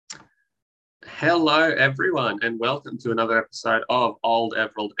Hello, everyone, and welcome to another episode of Old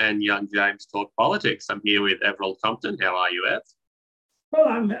Everald and Young James Talk Politics. I'm here with Everald Compton. How are you, Ev? Well,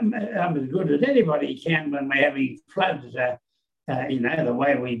 I'm as good as anybody can when we're having floods, the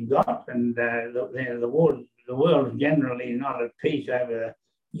way we've got, and the world's generally not at peace over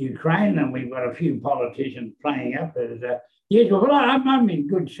Ukraine, and we've got a few politicians playing up as usual. Well, I'm in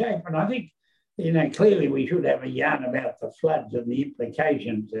good shape, and I think, clearly we should have a yarn about the floods and the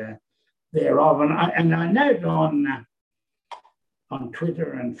implications thereof. And I note on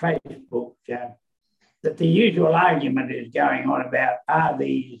Twitter and Facebook that the usual argument is going on about are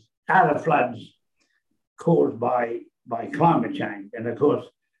the floods caused by climate change, and of course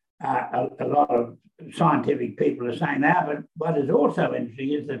a lot of scientific people are saying that. But what is also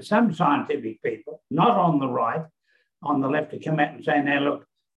interesting is that some scientific people, not on the right, on the left, have come out and say, now look,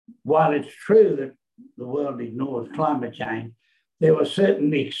 while it's true that the world ignores climate change, there were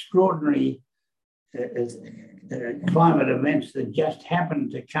certain extraordinary climate events that just happened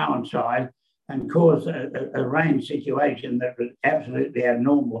to coincide and cause a rain situation that was absolutely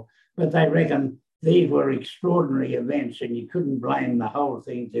abnormal. But they reckon these were extraordinary events and you couldn't blame the whole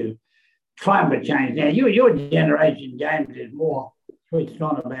thing to climate change. Now, your generation, James, is more switched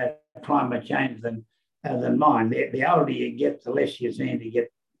on about climate change than mine. The older you get, the less you seem to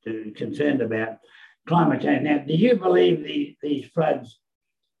get concerned about climate change. Now, do you believe these floods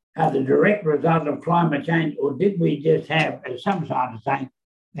are the direct result of climate change, or did we just have, as some scientists say,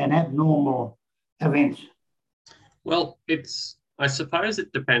 an abnormal event? Well, I suppose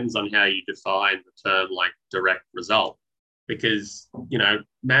it depends on how you define the term like direct result, because,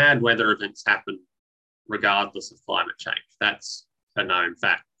 mad weather events happen regardless of climate change. That's a known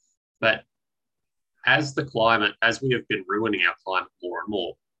fact. But as we have been ruining our climate more and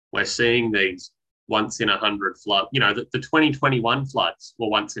more, we're seeing these once in 100 flood. The 2021 floods were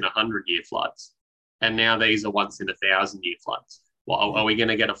once in 100-year floods, and now these are once in 1,000-year floods. Well, are we going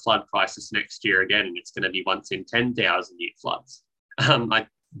to get a flood crisis next year again, and it's going to be once in 10,000-year floods? I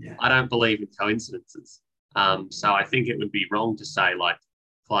don't believe in coincidences. So I think it would be wrong to say like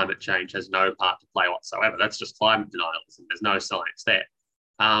climate change has no part to play whatsoever. That's just climate denialism. There's no science there.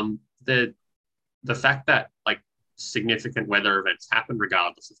 The fact that like significant weather events happen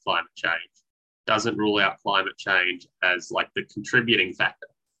regardless of climate change doesn't rule out climate change as like the contributing factor,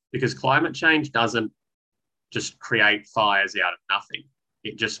 because climate change doesn't just create fires out of nothing.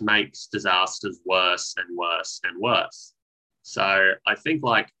 It just makes disasters worse and worse and worse. So I think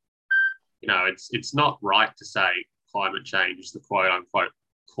it's not right to say climate change is the quote unquote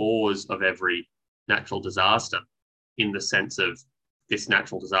cause of every natural disaster, in the sense of this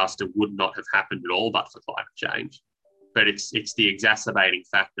natural disaster would not have happened at all but for climate change. But it's the exacerbating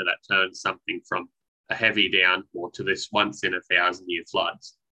factor that turns something from a heavy downpour to this once in 1,000-year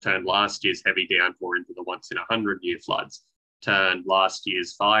floods, turned last year's heavy downpour into the once in 100-year floods, turned last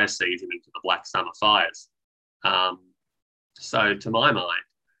year's fire season into the Black Summer fires. So to my mind,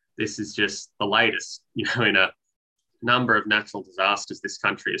 this is just the latest, in a number of natural disasters this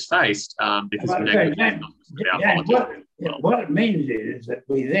country has faced, because of negligence of our politics. What it means is that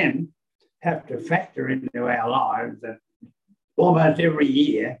we then have to factor into our lives that almost every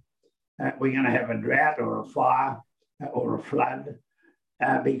year we're going to have a drought or a fire or a flood,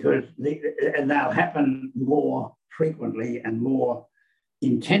 because they'll happen more frequently and more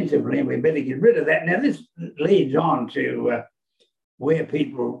intensively, and we better get rid of that. Now, this leads on to where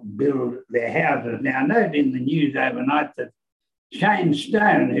people build their houses. Now, I noted in the news overnight that Shane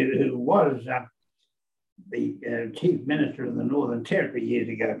Stone, who was the Chief Minister of the Northern Territory years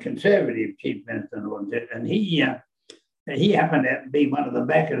ago, Conservative Chief Minister of the Northern Territory, and he happened to be one of the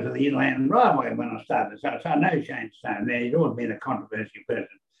backers of the Inland Railway when I started. So I know Shane Stone. Now, he's always been a controversial person.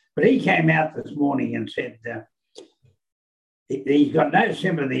 But he came out this morning and said he's got no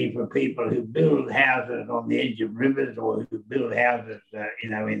sympathy for people who build houses on the edge of rivers, or who build houses,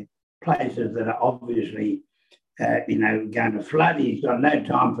 in places that are obviously going to flood. He's got no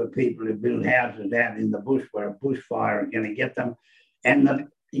time for people who build houses out in the bush where a bushfire is going to get them. And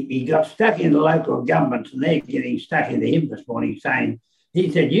he got stuck in the local governments, and they're getting stuck into him this morning, saying, he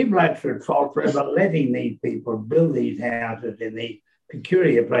said, you blokes are at fault for ever letting these people build these houses in these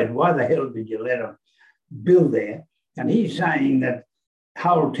peculiar places. Why the hell did you let them build there? And he's saying that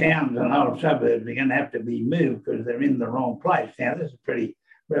whole towns and whole suburbs are going to have to be moved because they're in the wrong place. Now, this is pretty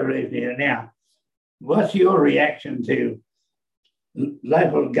revolutionary. Now, what's your reaction to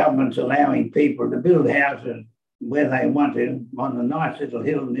local governments allowing people to build houses where they want to on a nice little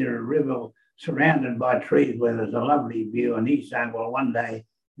hill near a river surrounded by trees where there's a lovely view? And he's saying, well, one day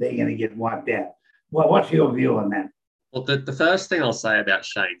they're going to get wiped out. Well, what's your view on that? Well, the first thing I'll say about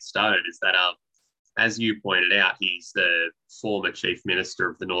Shane Stone is that, as you pointed out, he's the former chief minister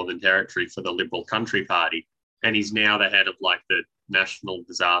of the Northern Territory for the Liberal Country Party, and he's now the head of like the National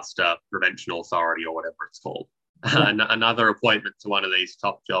Disaster Prevention Authority or whatever it's called. Yeah. Another appointment to one of these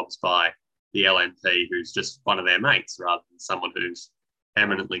top jobs by the LNP, who's just one of their mates rather than someone who's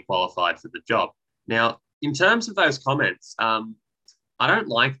eminently qualified for the job. Now, in terms of those comments, I don't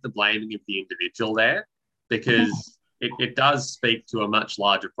like the blaming of the individual there because it does speak to a much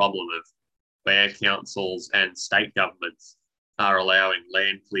larger problem of where councils and state governments are allowing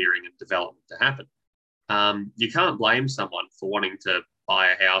land clearing and development to happen. You can't blame someone for wanting to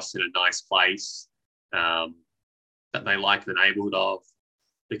buy a house in a nice place that they like the neighbourhood of,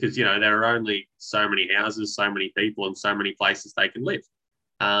 because, you know, there are only so many houses, so many people, and so many places they can live.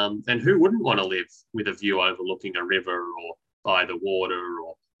 And who wouldn't want to live with a view overlooking a river or by the water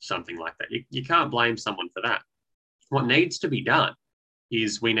or something like that? You can't blame someone for that. What needs to be done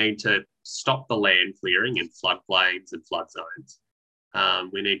is we need to stop the land clearing in floodplains and flood zones.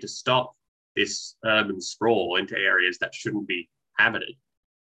 We need to stop this urban sprawl into areas that shouldn't be habited.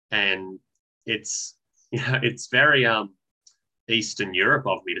 And it's, you know, it's very Eastern Europe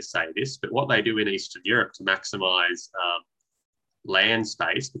of me to say this, but what they do in Eastern Europe to maximise land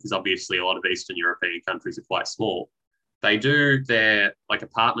space, because obviously a lot of Eastern European countries are quite small, they do their like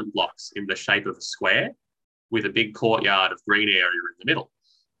apartment blocks in the shape of a square with a big courtyard of green area in the middle.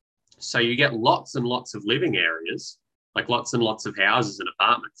 So you get lots and lots of living areas, like lots and lots of houses and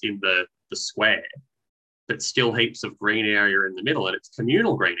apartments in the square, but still heaps of green area in the middle, and it's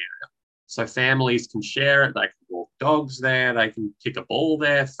communal green area. So families can share it, they can walk dogs there, they can kick a ball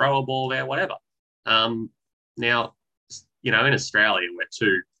there, throw a ball there, whatever. Now, you know, in Australia, we're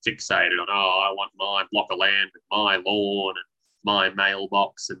too fixated on, oh, I want my block of land with my lawn and my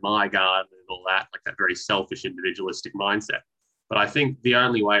mailbox and my garden and all that, like that very selfish, individualistic mindset. But I think the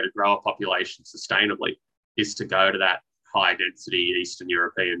only way to grow a population sustainably is to go to that high density Eastern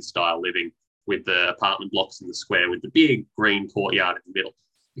European style living with the apartment blocks in the square with the big green courtyard in the middle,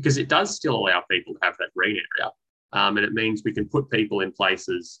 because it does still allow people to have that green area. And it means we can put people in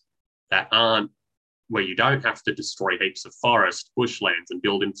places that aren't, where you don't have to destroy heaps of forest, bushlands and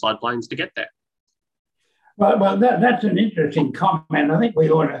build in floodplains to get there. Well, that's an interesting comment. I think we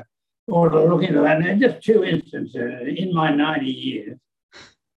ought to look into that. Now, just two instances. In my 90 years,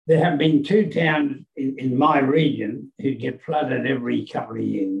 there have been two towns in my region who get flooded every couple of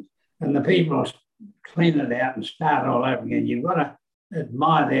years, and the people clean it out and start all over again. You've got to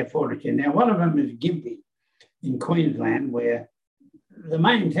admire their fortitude. Now, one of them is Gympie in Queensland, where the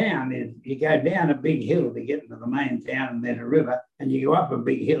main town is, you go down a big hill to get into the main town, and there's a river, and you go up a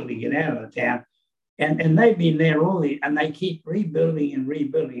big hill to get out of the town. And they've been there and they keep rebuilding and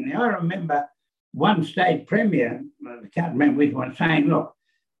rebuilding. Now, I remember one state premier, I can't remember which one, saying, look,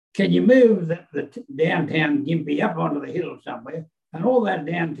 can you move the downtown Gympie up onto the hill somewhere, and all that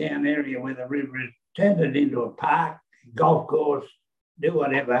downtown area where the river is, turn it into a park, golf course, do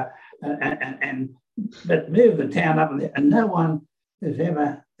whatever, but move the town up there. And no one has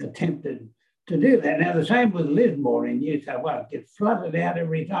ever attempted to do that. Now, the same with Lismore in New South Wales. It gets flooded out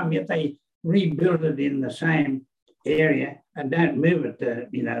every time, yet they rebuild it in the same area and don't move it to,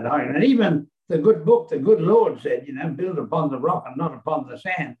 you know, the high. And even the good book, the good Lord said, you know, build upon the rock and not upon the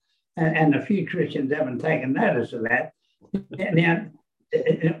sand. And a few Christians haven't taken notice of that. Now,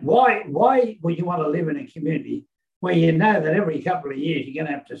 why would you want to live in a community where you know that every couple of years you're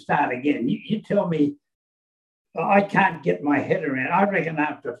going to have to start again? You tell me, I can't get my head around. I reckon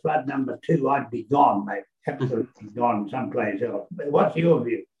after flood number 2, I'd be gone, mate. Absolutely gone someplace else. What's your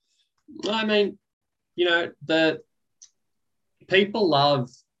view? I mean, you know, the people love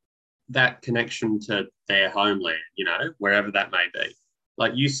that connection to their homeland, you know, wherever that may be.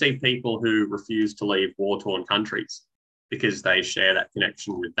 Like, you see people who refuse to leave war-torn countries because they share that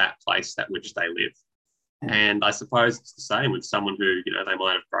connection with that place at which they live. And I suppose it's the same with someone who, you know, they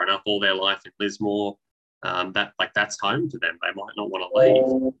might have grown up all their life in Lismore. That's home to them. They might not want to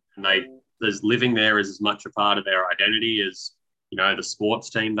leave. And there's living there is as much a part of their identity as, you know, the sports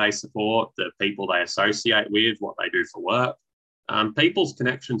team they support, the people they associate with, what they do for work. People's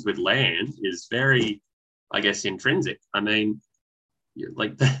connections with land is very, I guess, intrinsic. I mean,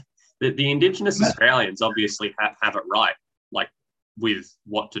 like the Indigenous Australians obviously have it right, like with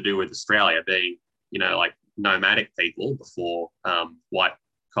what to do with Australia being, you know, like nomadic people before white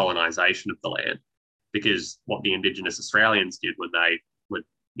colonisation of the land, because what the Indigenous Australians did when they were,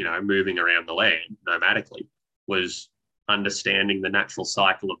 you know, moving around the land nomadically was understanding the natural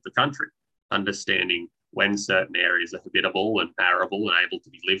cycle of the country, understanding when certain areas are habitable and arable and able to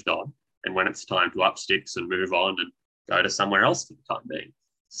be lived on, and when it's time to up sticks and move on and go to somewhere else for the time being.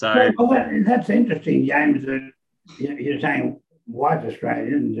 So that's interesting, James, that you're saying white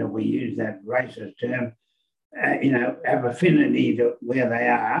Australians, and we use that racist term, have affinity to where they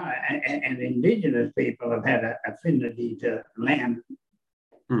are, and Indigenous people have had an affinity to land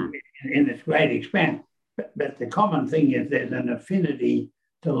in its great expanse. But the common thing is there's an affinity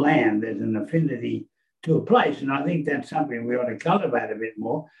to land, there's an affinity to a place, and I think that's something we ought to cultivate a bit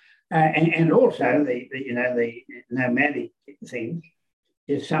more. And also the nomadic thing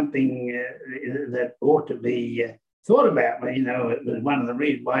is something that ought to be thought about. It was one of the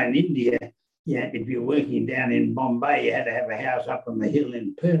reasons why in India, if you're working down in Bombay, you had to have a house up on the hill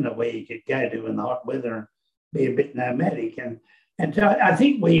in Pune where you could go to in the hot weather and be a bit nomadic. And so I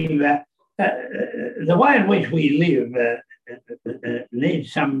think the way in which we live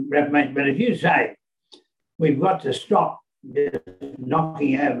needs some reformation. But if you say we've got to stop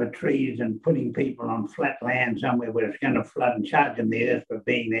knocking over trees and putting people on flat land somewhere where it's going to flood and charging the earth for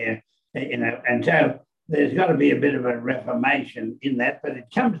being there, and so there's got to be a bit of a reformation in that. But it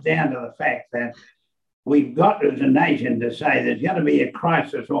comes down to the fact that we've got as a nation to say there's going to be a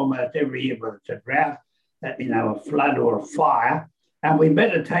crisis almost every year, whether it's a drought, a flood or a fire, and we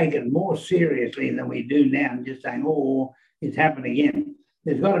better take it more seriously than we do now and just saying, oh, it's happening again.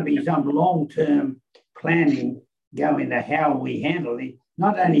 There's got to be some long-term planning go into how we handle it,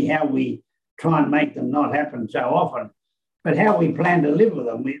 not only how we try and make them not happen so often, but how we plan to live with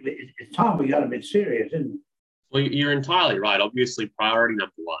them. It's time we got a bit serious, isn't it? Well, you're entirely right. Obviously, priority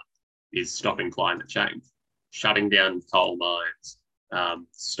number one is stopping climate change, shutting down coal mines,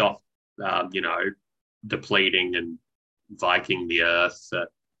 stop, depleting and viking the earth,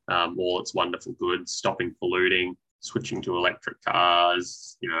 all its wonderful goods, stopping polluting, switching to electric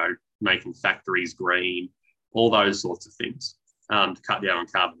cars, making factories green, all those sorts of things to cut down on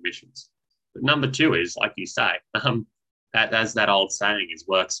carbon emissions. But number two is, like you say, as that old saying is,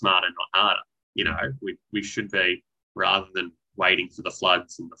 work smarter, not harder. We should be, rather than waiting for the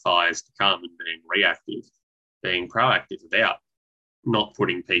floods and the fires to come and being reactive, being proactive about not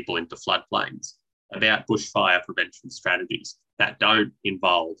putting people into floodplains, about bushfire prevention strategies that don't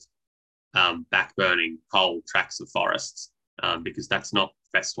involve backburning whole tracts of forests, because that's not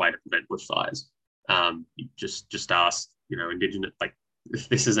the best way to prevent bushfires. You just ask, Indigenous,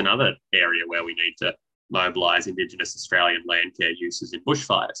 this is another area where we need to mobilise Indigenous Australian land care uses in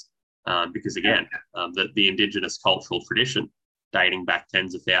bushfires, because again, the Indigenous cultural tradition dating back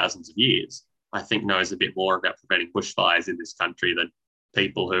tens of thousands of years, I think knows a bit more about preventing bushfires in this country than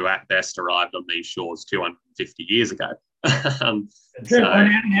people who at best arrived on these shores 250 years ago. Now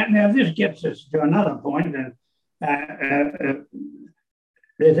this gets us to another point, and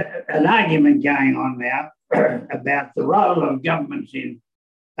there's an argument going on now about the role of governments in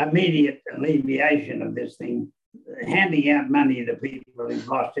immediate alleviation of this thing, handing out money to people who've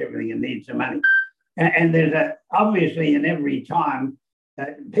lost everything and need some money. And there's obviously in every time,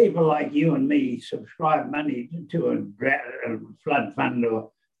 people like you and me subscribe money to a flood fund,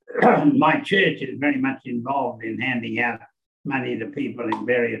 or my church is very much involved in handing out money to people in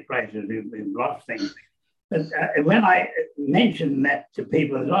various places who've lost things. But when I mention that to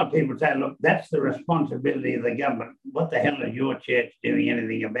people, a lot of people say, look, that's the responsibility of the government. What the hell is your church doing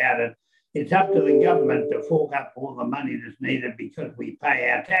anything about it? It's up to the government to fork up all the money that's needed because we pay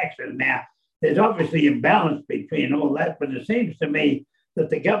our taxes. Now, there's obviously a balance between all that, but it seems to me that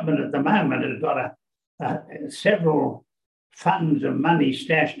the government at the moment has got several funds of money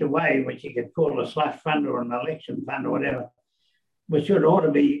stashed away, which you could call a slush fund or an election fund or whatever, which ought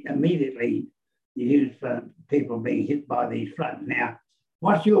to be immediately used for people being hit by these floods. Now,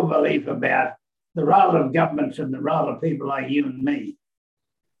 what's your belief about the role of governments and the role of people like you and me?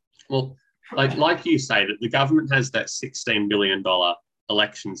 Well, like you say, that the government has that $16 billion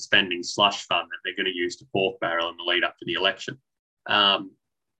election spending slush fund that they're going to use to pork barrel in the lead up to the election.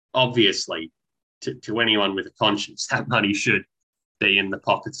 Obviously, to anyone with a conscience, that money should be in the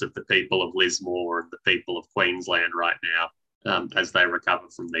pockets of the people of Lismore and the people of Queensland right now as they recover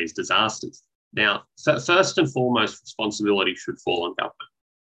from these disasters. Now, first and foremost, responsibility should fall on government.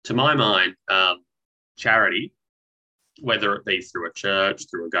 To my mind, charity, whether it be through a church,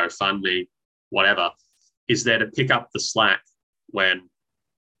 through a GoFundMe, whatever, is there to pick up the slack when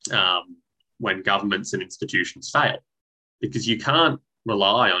governments and institutions fail. Because you can't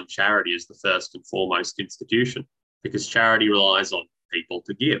rely on charity as the first and foremost institution, because charity relies on people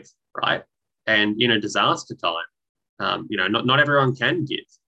to give, right? And in a disaster time, not everyone can give.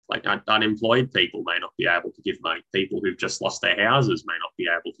 Like unemployed people may not be able to give money. People who've just lost their houses may not be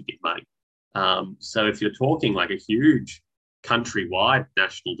able to give money. So if you're talking like a huge countrywide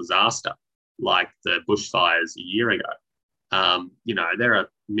national disaster like the bushfires a year ago. There are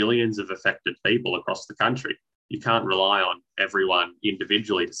millions of affected people across the country. You can't rely on everyone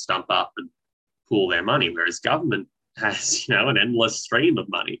individually to stump up and pool their money, whereas government has, an endless stream of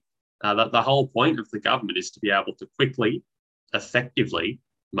money. The whole point of the government is to be able to quickly, effectively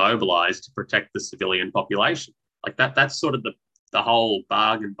mobilise to protect the civilian population. Like that's sort of the whole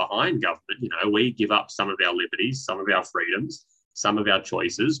bargain behind government. We give up some of our liberties, some of our freedoms, some of our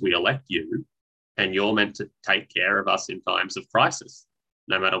choices. We elect you, and you're meant to take care of us in times of crisis,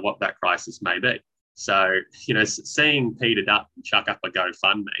 no matter what that crisis may be. So, seeing Peter Dutton chuck up a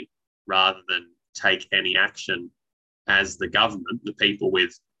GoFundMe rather than take any action as the government, the people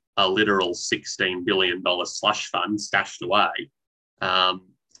with a literal $16 billion slush fund stashed away,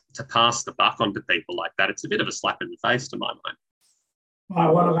 to pass the buck on to people like that, it's a bit of a slap in the face to my mind.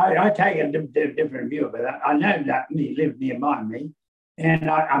 Well, I take a different view of it. I know Dutton, he lived nearby me, and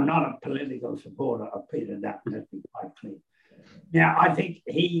I'm not a political supporter of Peter Dutton, let's be quite clear. Now, I think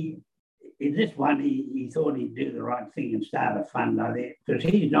in this one, he thought he'd do the right thing and start a fund, I think, because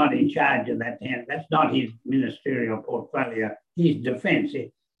he's not in charge of that. That's not his ministerial portfolio. His defence.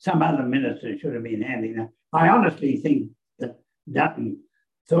 Some other minister should have been handling that. I honestly think that Dutton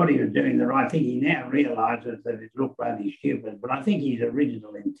thought he was doing the right thing. He now realises that it looked bloody stupid, but I think his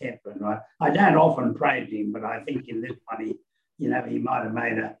original intent was right. I don't often praise him, but I think in this one, he might have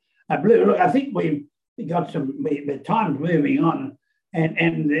made a blue. Look, I think we've got the time's moving on,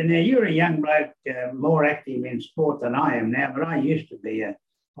 and now you're a young bloke, more active in sport than I am now, but I used to be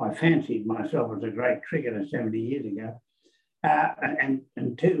I fancied myself as a great cricketer 70 years ago.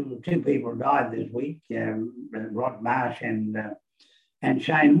 And two people died this week, Rod Marsh and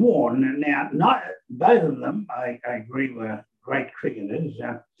Shane Warne. Now, both of them, I agree, were great cricketers.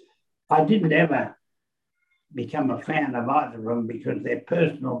 I didn't ever become a fan of either of them because their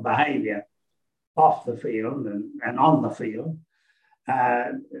personal behaviour off the field and on the field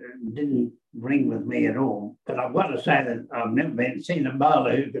didn't ring with me at all. But I've got to say that I've never seen a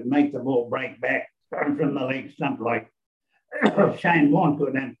bowler who could make the ball break back from the leg stump like Shane Warne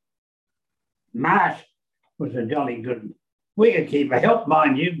could. And Marsh was a jolly good wicketkeeper, helped,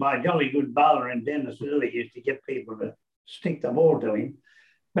 mind you, by a jolly good bowler, and Dennis Early used to get people to stick the ball to him.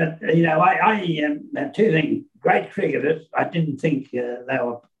 But, I two things, great cricketers. I didn't think they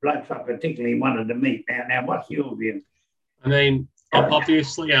were blokes I particularly wanted to meet. Now, what's your view? I mean,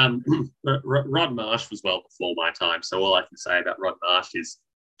 obviously, Rod Marsh was well before my time. So all I can say about Rod Marsh is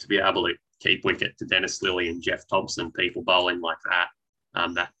to be able to keep wicket to Dennis Lilly and Jeff Thompson, people bowling like that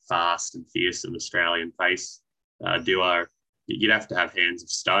fast and fearsome Australian pace duo. You'd have to have hands of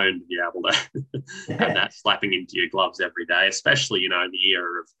stone to be able to have that slapping into your gloves every day, especially, in the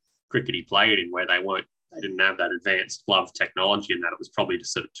era of cricket he played in, where they didn't have that advanced glove technology, and that it was probably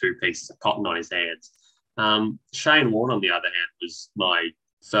just sort of two pieces of cotton on his hands. Shane Warne, on the other hand, was my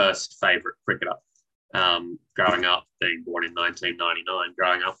first favourite cricketer growing up, being born in 1999,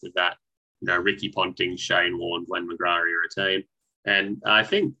 growing up with that, Ricky Ponting, Shane Warne, Glenn McGrath era team. And I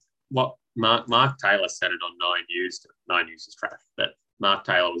think what Mark Taylor said it on Nine News. Nine News is trash, but Mark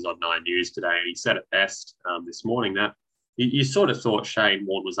Taylor was on Nine News today, and he said it best this morning that you sort of thought Shane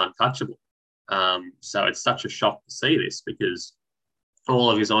Warne was untouchable. So it's such a shock to see this, because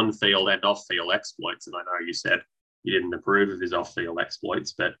all of his on-field and off-field exploits, and I know you said you didn't approve of his off-field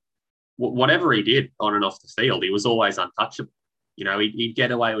exploits, but whatever he did on and off the field, he was always untouchable. He'd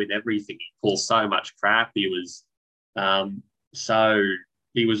get away with everything. He'd pull so much crap. He was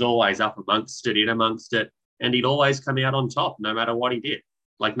he was always up amongst it, in amongst it, and he'd always come out on top no matter what he did.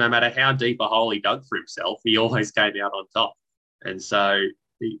 Like, no matter how deep a hole he dug for himself, he always came out on top. And so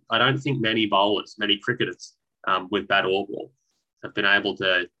I don't think many cricketers with bat or ball have been able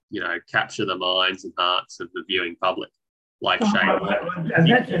to, capture the minds and hearts of the viewing public like Shane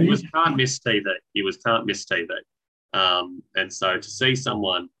Warne. He was can't miss TV. He was can't miss TV. And so to see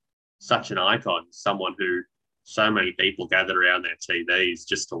someone, such an icon, someone who so many people gathered around their TVs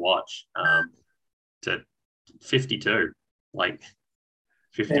just to watch, to 52, like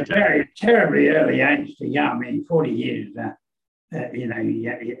 52. Very terribly early age to young. I mean, 40 years,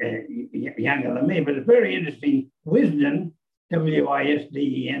 younger than me. But it's very interesting. Wisden,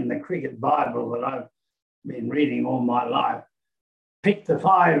 Wisden, the Cricket Bible that I've been reading all my life, picked a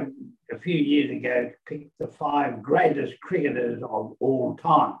few years ago, picked the 5 greatest cricketers of all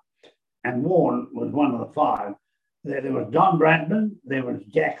time. And Warne was one of the 5. There was Don Bradman, there was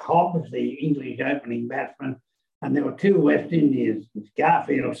Jack Hobbs, the English opening batsman, and there were 2 West Indians,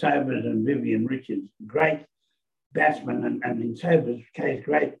 Garfield Sobers and Vivian Richards, great batsmen, and in Sobers' case,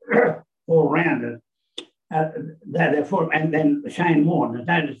 great all-rounders. they're for, and then Shane Warne has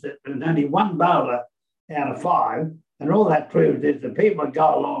noticed that there's only one bowler out of 5, and all that proves is that people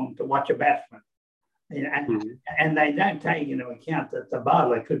go along to watch a batsman. And they don't take into account that the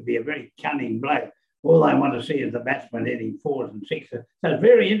bowler could be a very cunning bloke. All they want to see is the batsman hitting 4s and 6s. So it's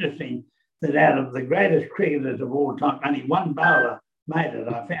very interesting that out of the greatest cricketers of all time, only one bowler made it.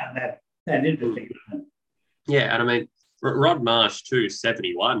 I found that interesting. Yeah, and I mean, Rod Marsh too,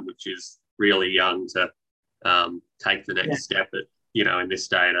 71, which is really young to take the next step at, in this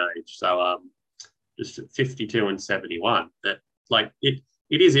day and age. So just 52 and 71. That it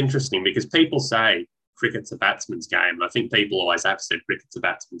is interesting because people say cricket's a batsman's game. And I think people always have said cricket's a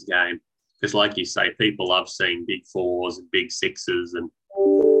batsman's game because, like you say, people love seeing big 4s and big 6s. And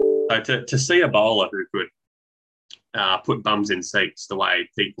so to see a bowler who could put bums in seats the way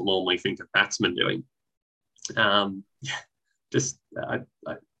people normally think of batsmen doing, I'm just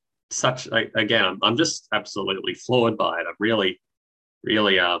absolutely floored by it. I'm really,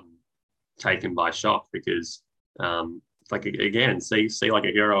 really taken by shock because, see like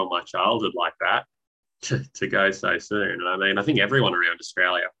a hero of my childhood like that to go so soon. And I mean, I think everyone around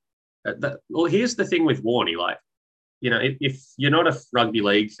Australia. Well, here's the thing with Warney, if you're not a rugby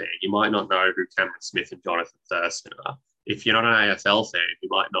league fan, you might not know who Cameron Smith and Jonathan Thurston are. If you're not an AFL fan, you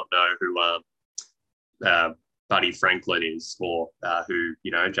might not know who Buddy Franklin is or who,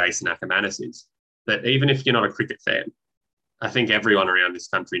 Jason Ackermanis is. But even if you're not a cricket fan, I think everyone around this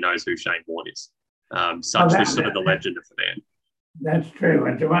country knows who Shane Warne is. Such was sort of the legend of the man. That's true.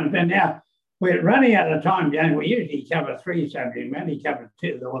 And now we're running out of time, James. We usually cover 3 subjects. We only covered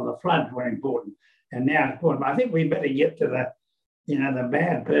 2. The floods were important. And now it's important. I think we better get to the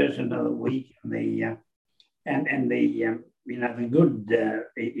bad person of the week and the good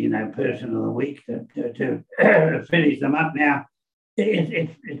person of the week to finish them up. Now,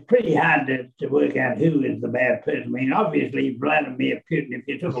 it's pretty hard to work out who is the bad person. I mean, obviously Vladimir Putin. If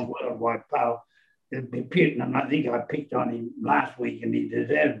you took a worldwide poll, it'd be Putin, and I think I picked on him last week, and he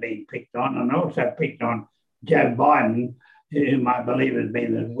deserves being picked on. And I also picked on Joe Biden, whom I believe has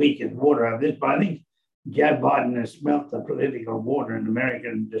been as weak as water over this. But I think Joe Biden has smelt the political water in America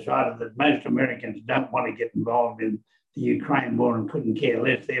and decided that most Americans don't want to get involved in the Ukraine war and couldn't care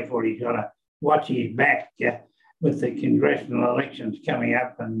less. Therefore, he's got to watch his back with the congressional elections coming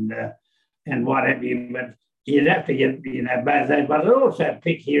up and what have you. But you'd have to get both those. But I also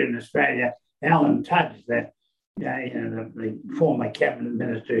picked here in Australia Alan Tudge, the former cabinet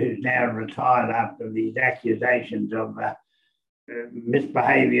minister who's now retired after these accusations of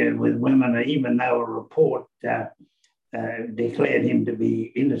misbehaviour with women, even though a report declared him to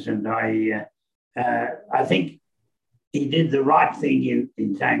be innocent. I think he did the right thing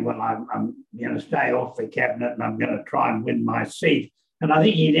in saying, well, I'm going to stay off the cabinet and I'm going to try and win my seat. And I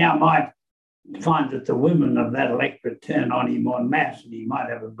think he now might find that the women of that electorate turn on him en masse and he might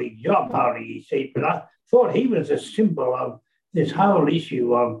have a big job holding his seat. But I thought he was a symbol of this whole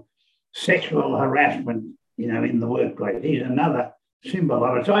issue of sexual harassment, in the workplace. He's another symbol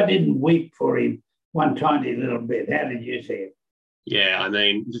of it. So I didn't weep for him one tiny little bit. How did you see it? Yeah, I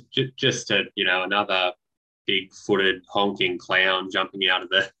mean, just another big-footed honking clown jumping out of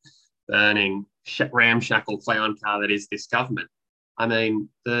the burning ramshackle clown car that is this government. I mean,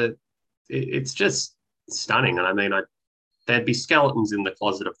 it's just stunning. And I mean, there'd be skeletons in the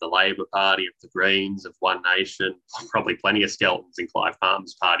closet of the Labor Party, of the Greens, of One Nation, probably plenty of skeletons in Clive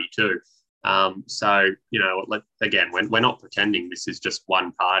Palmer's party too. So, again, we're not pretending this is just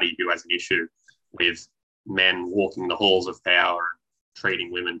one party who has an issue with men walking the halls of power and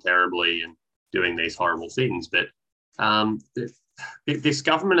treating women terribly and doing these horrible things. But this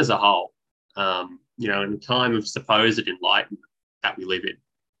government as a whole, in a time of supposed enlightenment that we live in,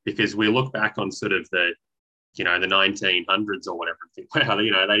 because we look back on sort of the 1900s or whatever and think, well,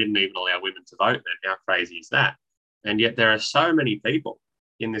 they didn't even allow women to vote then. How crazy is that? And yet there are so many people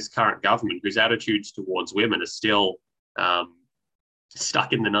in this current government whose attitudes towards women are still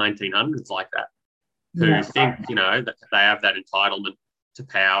stuck in the 1900s like that, who think, that they have that entitlement to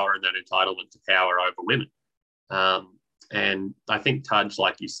power and that entitlement to power over women. And I think Tudge,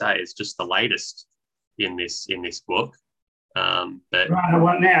 like you say, is just the latest in this book. But right,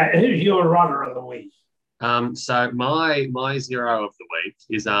 well, now, who's your runner of the week? So my zero of the week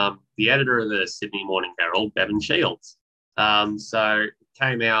is the editor of the Sydney Morning Herald, Bevan Shields. So it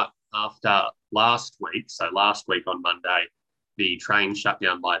came out after last week. So last week on Monday, the train shut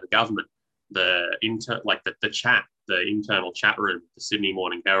down by the government. The internal chat room, the Sydney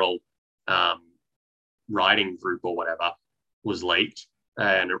Morning Herald writing group or whatever, was leaked,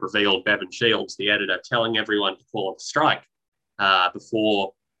 and it revealed Bevan Shields, the editor, telling everyone to call it a strike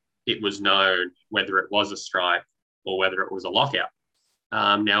before it was known whether it was a strike or whether it was a lockout.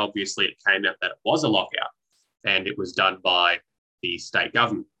 Now, obviously, it came out that it was a lockout, and it was done by the state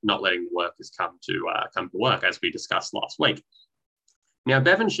government, not letting the workers come to work, as we discussed last week. Now,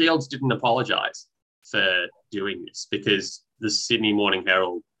 Bevan Shields didn't apologise for doing this because the Sydney Morning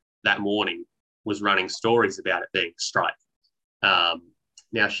Herald that morning was running stories about it being a strike.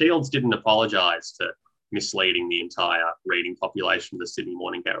 Now, Shields didn't apologise for misleading the entire reading population of the Sydney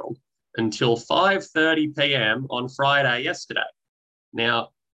Morning Herald until 5:30 p.m. on Friday yesterday. Now,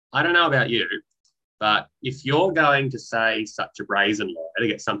 I don't know about you, but if you're going to say such a brazen lie to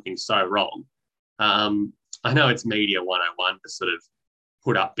get something so wrong, I know it's Media 101 to sort of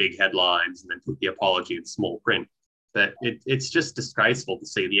put up big headlines and then put the apology in small print, but it's just disgraceful to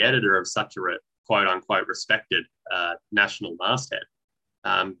see the editor of such a quote-unquote respected national masthead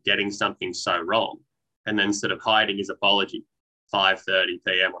getting something so wrong and then sort of hiding his apology 5:30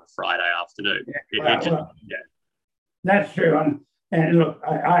 p.m. on a Friday afternoon. That's true. And look,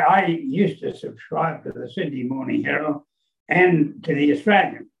 I used to subscribe to the Sydney Morning Herald and to the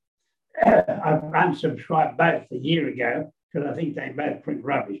Australian. I've unsubscribed both a year ago because I think they both print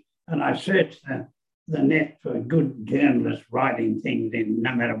rubbish. And I searched the net for good journalists writing things in,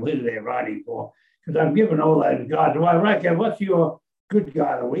 no matter who they're writing for, because I've given all those guys away. Rocco, what's your good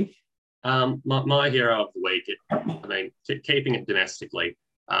guy of the week? My hero of the week, keeping it domestically,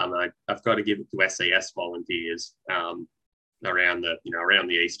 I've got to give it to SAS volunteers around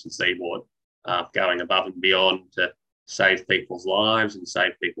the eastern seaboard, going above and beyond to save people's lives and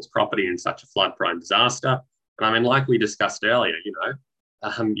save people's property in such a flood-prone disaster. And like we discussed earlier,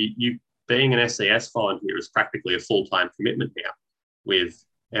 you being an SAS volunteer is practically a full-time commitment now, with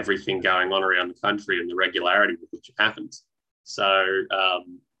everything going on around the country and the regularity with which it happens. So,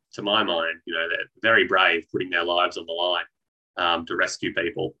 to my mind, they're very brave, putting their lives on the line to rescue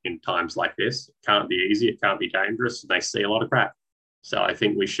people in times like this. It can't be easy. It can't be dangerous. And they see a lot of crap. So I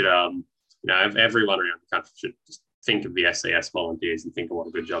think we should, everyone around the country should just think of the SAS volunteers and think of what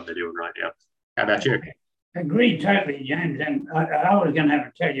a good job they're doing right now. How about you? Agreed totally, James. And I was going to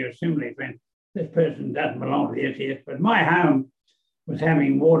have to tell you a similar friend. This person doesn't belong to the SAS, but my home was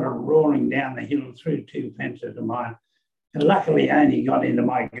having water roaring down the hill through two fences of mine. And luckily, I only got into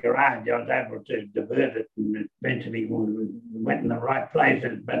my garage. I was able to divert it and eventually went in the right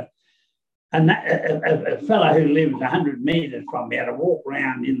places. But a fellow who lives 100 metres from me had to walk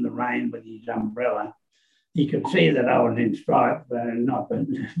around in the rain with his umbrella. He could see that I was in strife, not a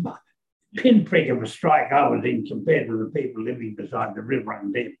pinprick of a strike I was in compared to the people living beside the river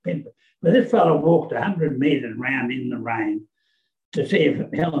and their pinprick. But this fellow walked 100 metres round in the rain to see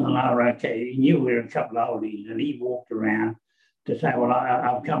if Helen and I were okay. He knew we were a couple of oldies, and he walked around to say, well,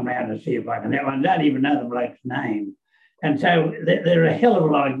 I've come round to see if I can help. I don't even know the bloke's name. And so there are a hell of a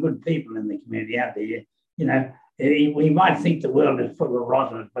lot of good people in the community out there. We might think the world is full of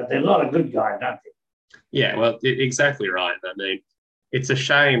rotters, but there are a lot of good guys, aren't there? Yeah, well, exactly right. I mean, it's a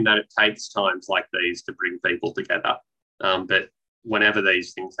shame that it takes times like these to bring people together. But whenever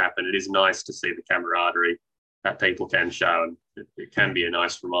these things happen, it is nice to see the camaraderie that people can show. And it can be a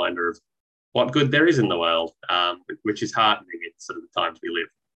nice reminder of what good there is in the world, which is heartening in sort of the times we live.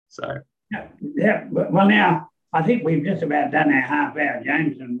 So, yeah. Well, now, I think we've just about done our half hour,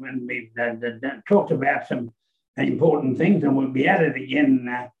 James, and when we've talked about some important things, and we'll be at it again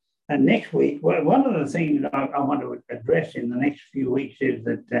next week. Well, one of the things I want to address in the next few weeks is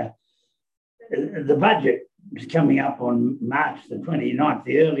that the budget is coming up on March the 29th,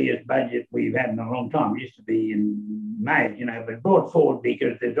 the earliest budget we've had in a long time. It used to be in May, but brought forward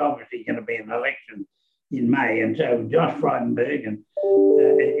because there's obviously going to be an election in May. And so Josh Frydenberg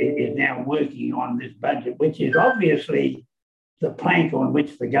is now working on this budget, which is obviously the plank on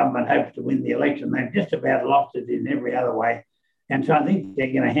which the government hopes to win the election. They've just about lost it in every other way. And so I think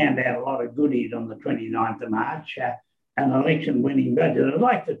they're going to hand out a lot of goodies on the 29th of March, an election-winning budget. I'd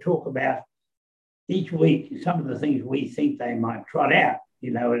like to talk about each week some of the things we think they might trot out,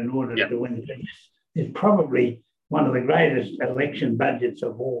 in order to win. It's probably one of the greatest election budgets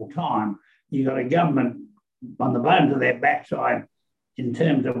of all time. You've got a government on the bones of their backside in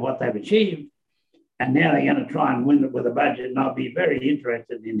terms of what they've achieved, and now they're going to try and win it with a budget, and I'll be very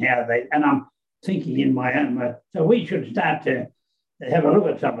interested in how and I'm thinking in my own, so we should start to have a look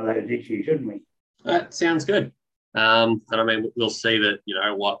at some of those issues, shouldn't we? That sounds good. And I mean, we'll see that,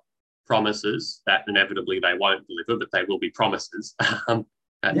 what promises that inevitably they won't deliver, but they will be promises that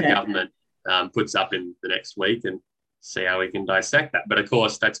the government puts up in the next week, and see how we can dissect that. But of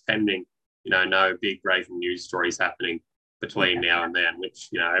course, that's pending, no big breaking news stories happening between now and then, which,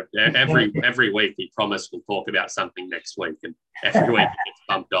 you know, every week we promise we'll talk about something next week, and every week it gets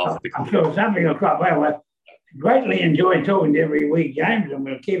bumped off. I'm sure something will crop. Well, I greatly enjoy talking to you every week, James, and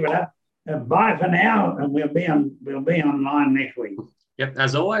we'll keep it up. Bye for now, and we'll be online next week. Yep,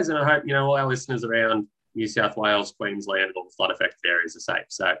 as always, and I hope, you know, all our listeners around New South Wales, Queensland, and all the flood affected areas are safe.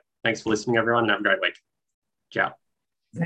 So thanks for listening, everyone, and have a great week. Ciao.